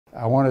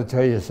I want to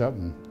tell you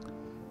something.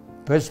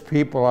 Best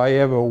people I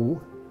ever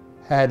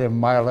had in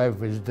my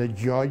life is the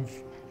judge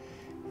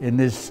and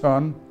his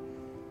son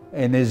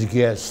and his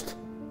guest.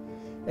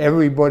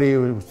 Everybody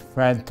was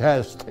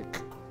fantastic.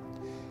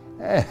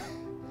 I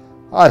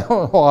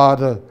don't know how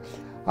to,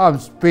 I'm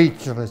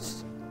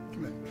speechless.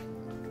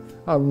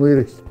 I'm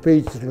really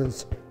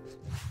speechless.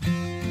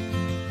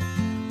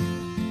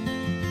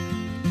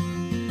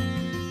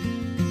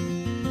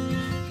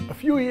 A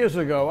few years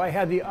ago, I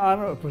had the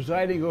honor of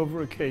presiding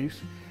over a case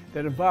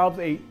that involved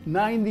a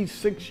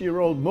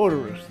 96-year-old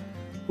motorist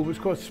who was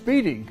caught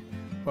speeding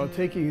while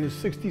taking his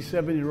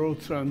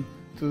 67-year-old son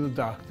to the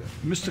doctor.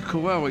 Mr.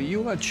 Colella,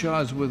 you are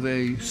charged with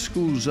a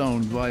school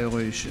zone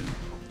violation.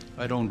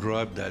 I don't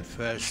drive that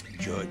fast,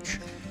 Judge.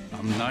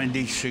 I'm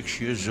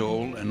 96 years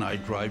old and I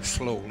drive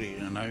slowly,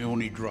 and I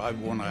only drive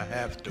when I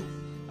have to.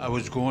 I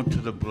was going to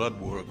the blood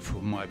work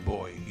for my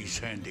boy. He's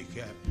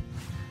handicapped.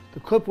 The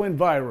clip went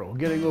viral,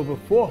 getting over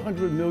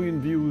 400 million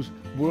views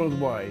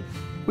worldwide.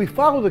 We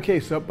followed the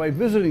case up by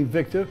visiting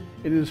Victor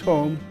in his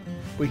home,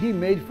 where he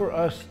made for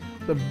us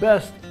the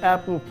best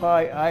apple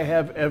pie I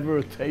have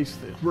ever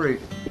tasted. Great.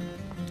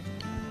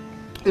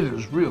 It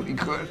is really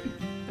good.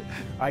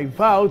 I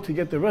vowed to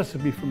get the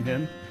recipe from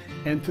him,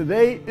 and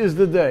today is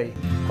the day.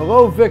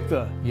 Hello,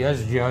 Victor.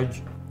 Yes,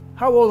 Judge.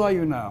 How old are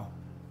you now?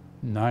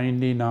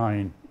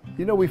 99.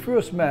 You know, we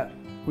first met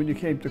when you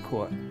came to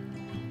court,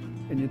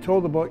 and you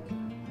told about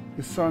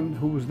your son,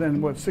 who was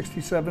then, what,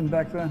 67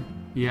 back then?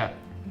 Yeah.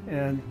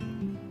 And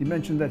you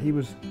mentioned that he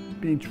was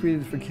being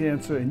treated for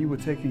cancer and you were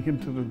taking him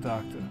to the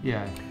doctor.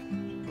 Yeah.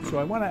 So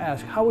I want to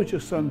ask, how is your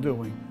son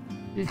doing?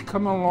 He's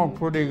coming along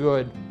pretty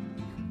good.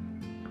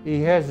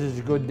 He has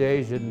his good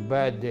days and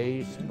bad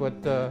days, but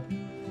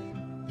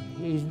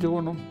he's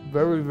doing them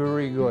very,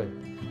 very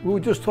good. We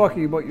were just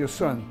talking about your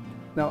son.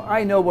 Now,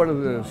 I know what it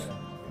is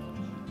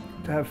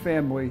to have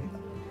family,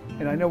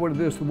 and I know what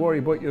it is to worry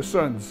about your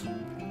sons.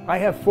 I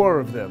have 4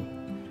 of them.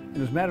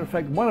 And as a matter of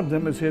fact, one of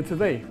them is here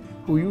today,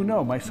 who you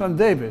know, my son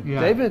David.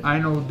 Yeah, David? I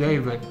know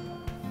David.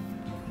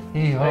 He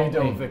How you helped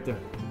doing, me. Victor?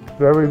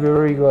 Very,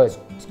 very good.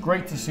 It's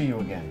great to see you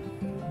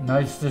again.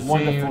 Nice to see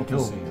Wonderful you to too.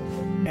 see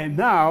you. And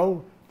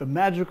now, the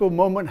magical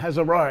moment has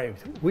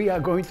arrived. We are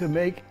going to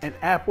make an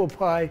apple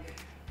pie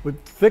with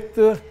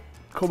Victor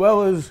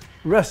Colella's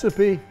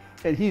recipe,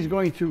 and he's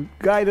going to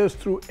guide us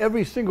through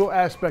every single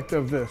aspect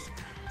of this.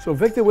 So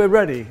Victor, we're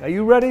ready. Are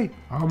you ready?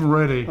 I'm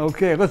ready.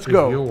 Okay, let's If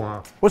go. you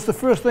are. What's the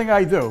first thing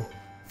I do?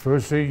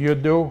 First thing you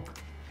do,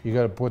 you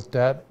gotta put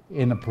that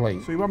in a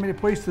plate. So you want me to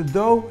place the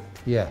dough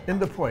Yeah. in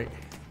the plate?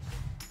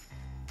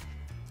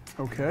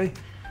 Okay.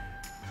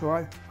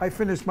 So I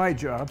finished my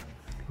job.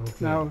 Okay.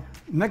 Now,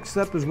 next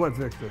step is what,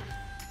 Victor?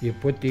 You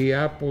put the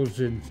apples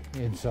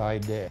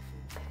inside there.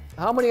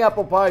 How many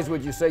apple pies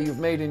would you say you've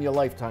made in your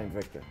lifetime,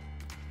 Victor?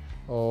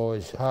 Oh,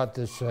 it's hard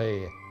to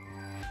say.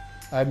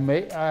 I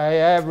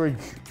average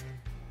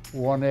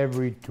one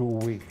every 2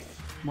 weeks.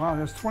 Wow,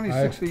 that's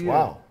 26 a year.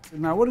 Wow.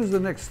 Now, what is the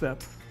next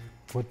step?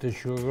 Put the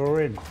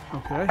sugar in.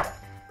 Okay.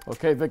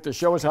 Okay, Victor,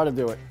 show us how to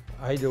do it.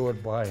 I do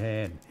it by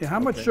hand. Yeah, how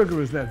much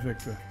sugar is that,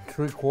 Victor?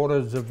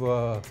 3/4 of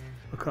a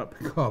A cup.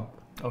 cup.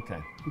 Okay.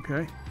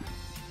 Okay.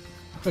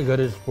 I got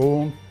a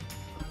spoon.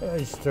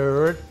 I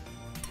stir it.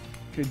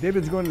 Okay,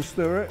 David's going to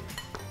stir it.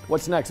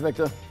 What's next,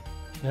 Victor?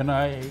 Then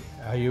I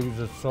use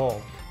the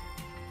salt.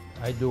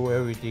 I do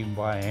everything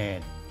by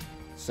hand.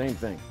 Same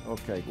thing.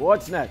 Okay.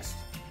 What's next?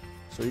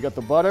 So you got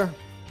the butter.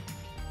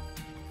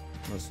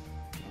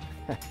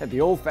 The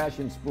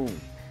old-fashioned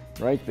spoon.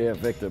 Right there,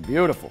 Victor.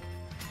 Beautiful.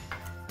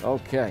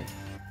 Okay.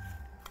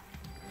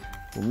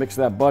 We'll mix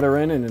that butter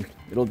in and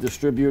it'll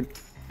distribute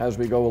as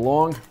we go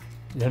along.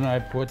 Then I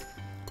put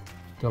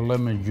the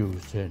lemon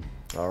juice in.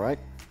 All right.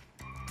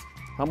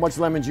 How much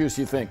lemon juice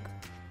you think?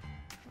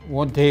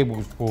 1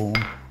 tablespoon.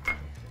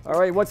 All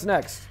right, what's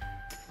next?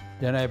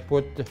 Then I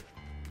put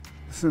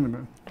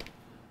Cinnamon.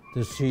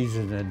 the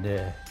seasoning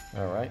there.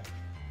 All right.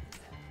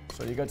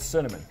 So you got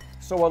cinnamon.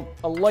 So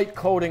a light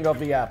coating of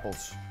the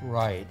apples.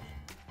 Right,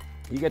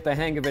 You get the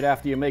hang of it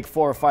after you make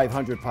 400 or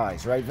 500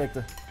 pies, right,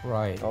 Victor?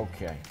 right.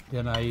 Okay.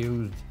 Then I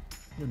used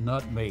the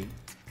nutmeg.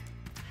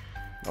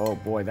 Oh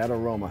boy, that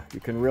aroma. You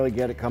can really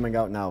get it coming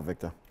out now,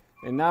 Victor.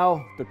 And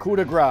now the coup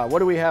de grace. What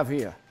do we have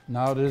here?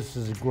 Now this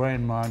is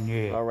Grand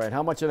Marnier. All right,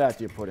 how much of that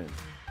do you put in?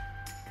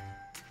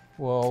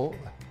 Well,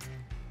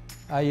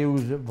 I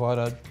use about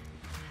a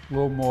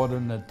little more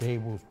than a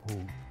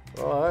tablespoon.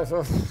 Oh,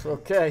 that's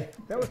okay.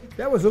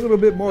 That was a little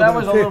bit more That than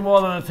was a little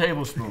more than a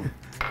tablespoon.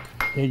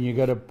 Then you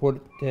gotta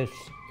put this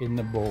in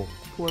the bowl.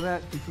 Pour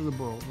that into the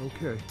bowl.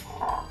 Okay.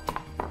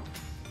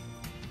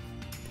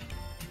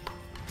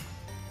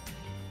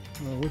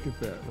 Oh, look at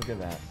that. Look at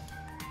that.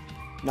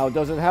 Now,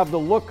 does it have the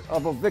look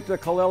of a Victor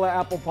Colella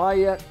apple pie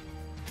yet?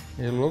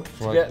 It looks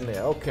like Getting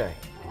there, okay.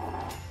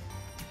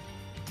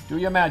 Do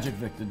your magic,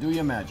 Victor, do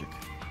your magic.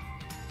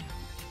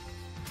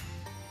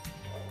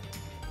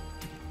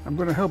 I'm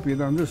going to help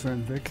you on this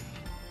end, Vic.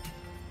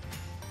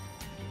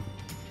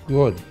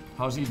 good.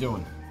 How's he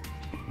doing?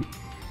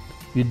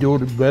 You do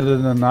it better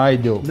than I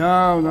do.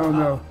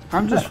 No.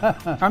 I'm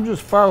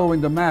just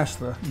following the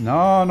master.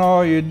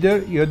 No,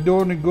 you're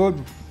doing it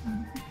good,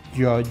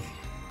 Judge.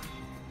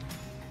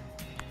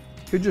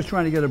 You're just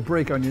trying to get a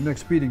break on your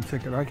next speeding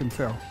ticket, I can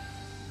tell.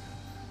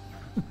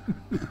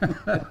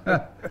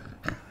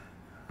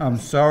 I'm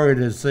sorry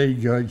to say,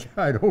 Judge,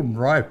 I don't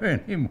drive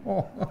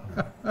anymore.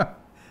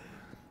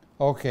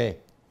 Okay,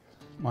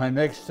 my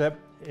next step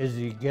is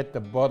you get the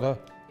butter,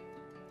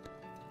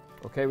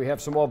 Okay, we have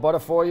some more butter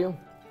for you.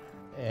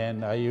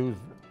 and I use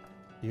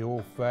the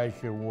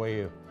old-fashioned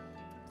way of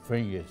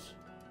fingers.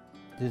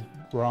 This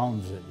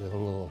browns it a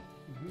little.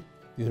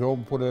 You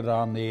don't put it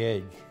on the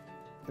edge.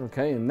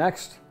 Okay, and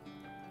next,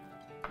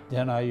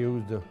 Then I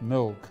use the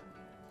milk,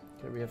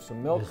 okay, we have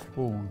some milk. the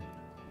spoon.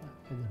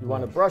 You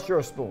want a brush or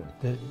a spoon?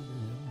 The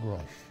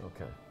brush.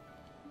 Okay.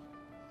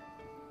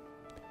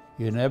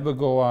 You never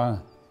go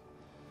on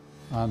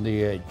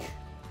the edge.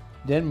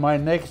 Then my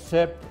next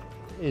step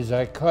is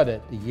I cut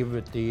it to give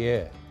it the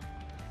air.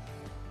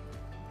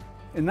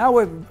 And now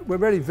we're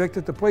ready,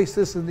 Victor, to place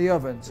this in the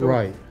oven. So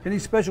Right. Any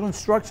special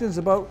instructions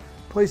about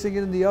placing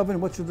it in the oven?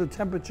 What should the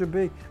temperature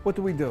be? What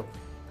do we do?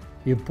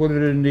 You put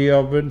it in the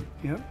oven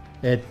Yep.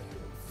 at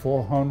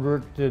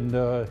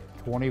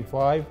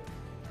 425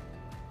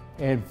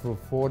 and for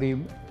 40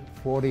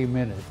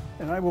 minutes.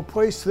 And I will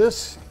place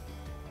this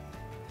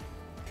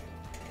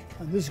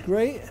on this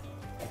grate.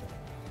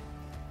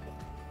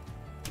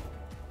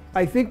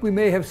 I think we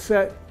may have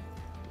set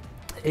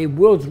a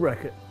world's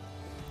record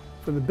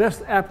for the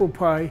best apple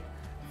pie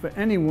for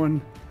anyone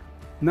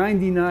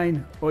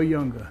 99 or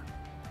younger,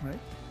 right?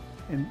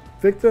 And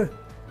Victor,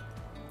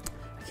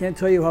 I can't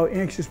tell you how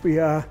anxious we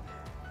are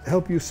to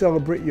help you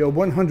celebrate your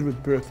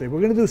 100th birthday.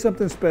 We're gonna do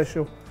something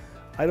special.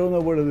 I don't know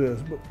what it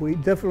is, but we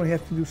definitely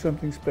have to do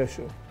something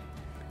special.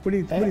 What do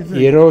you think?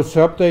 You know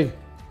something?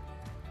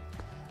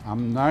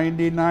 I'm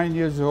 99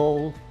 years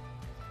old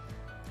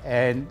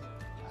and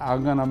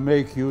I'm gonna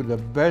make you the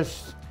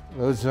best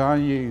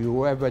lasagna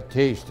you ever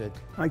tasted.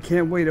 I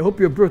can't wait. I hope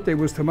your birthday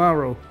was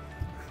tomorrow.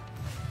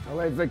 All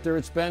right, Victor,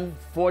 it's been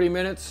 40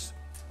 minutes.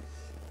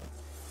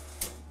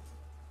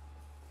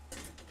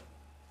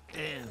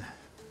 And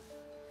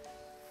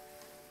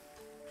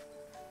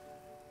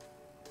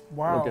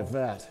Wow. look at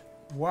that.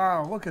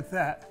 Wow, look at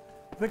that.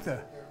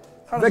 Victor.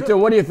 Victor,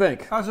 what do you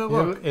think? How's it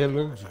look? It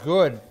looks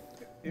good.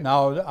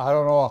 Now, I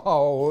don't know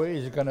how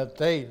it's gonna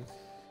taste.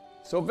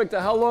 So, Victor,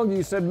 how long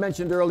you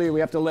mentioned earlier we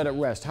have to let it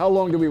rest? How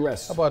long do we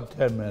rest? About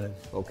 10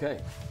 minutes. Okay.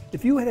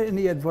 If you had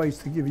any advice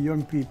to give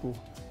young people,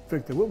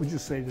 Victor, what would you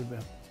say to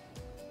them?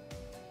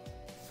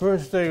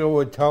 First thing I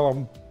would tell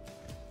them,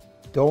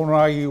 don't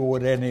argue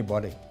with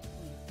anybody.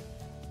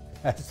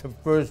 That's the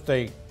first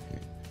thing.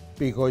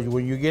 Because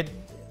when you get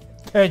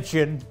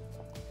tension,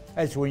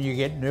 that's when you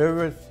get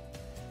nervous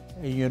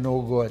and you're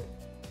no good.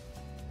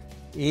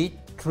 Eat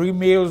 3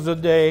 meals a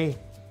day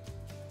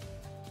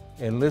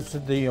and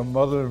listen to your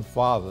mother and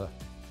father.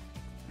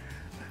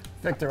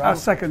 Victor, I'll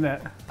second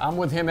that. I'm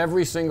with him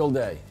every single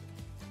day.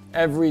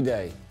 Every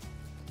day.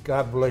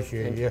 God bless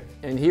you.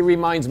 And he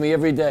reminds me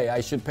every day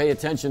I should pay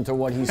attention to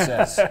what he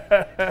says.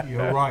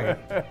 You're right.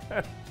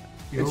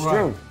 You're It's right.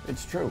 true.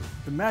 It's true.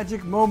 The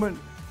magic moment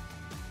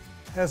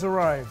has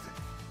arrived.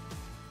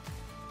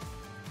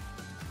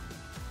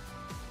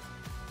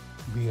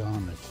 Be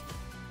honest.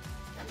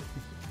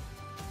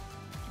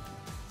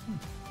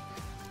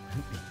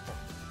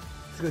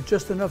 It's got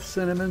just enough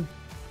cinnamon,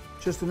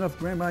 just enough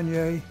Grand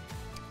Marnier.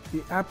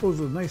 The apples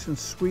are nice and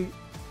sweet.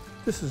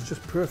 This is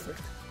just perfect.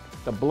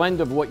 The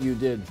blend of what you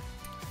did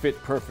fit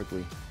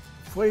perfectly.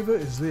 Flavor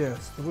is there.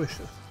 It's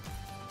delicious.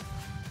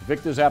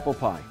 Victor's apple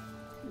pie.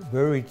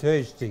 Very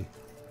tasty.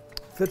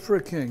 Fit for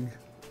a king.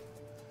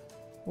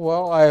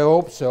 Well, I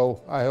hope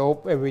so. I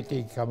hope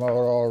everything come out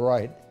all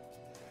right.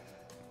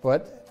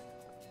 But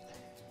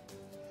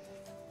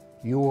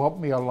you helped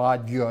me a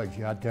lot,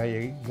 Judge. I tell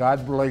you,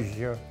 God bless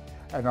you,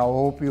 and I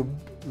hope you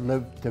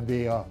live to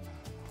be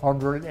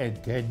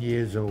 110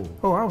 years old.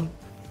 Oh,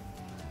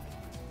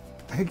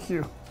 thank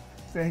you.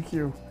 Thank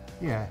you.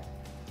 Yeah.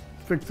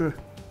 Victor,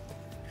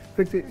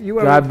 you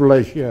are, God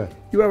bless you.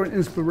 you are an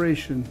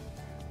inspiration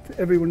to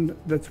everyone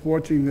that's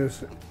watching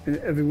this and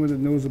everyone that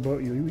knows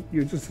about you.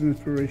 You're just an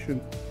inspiration.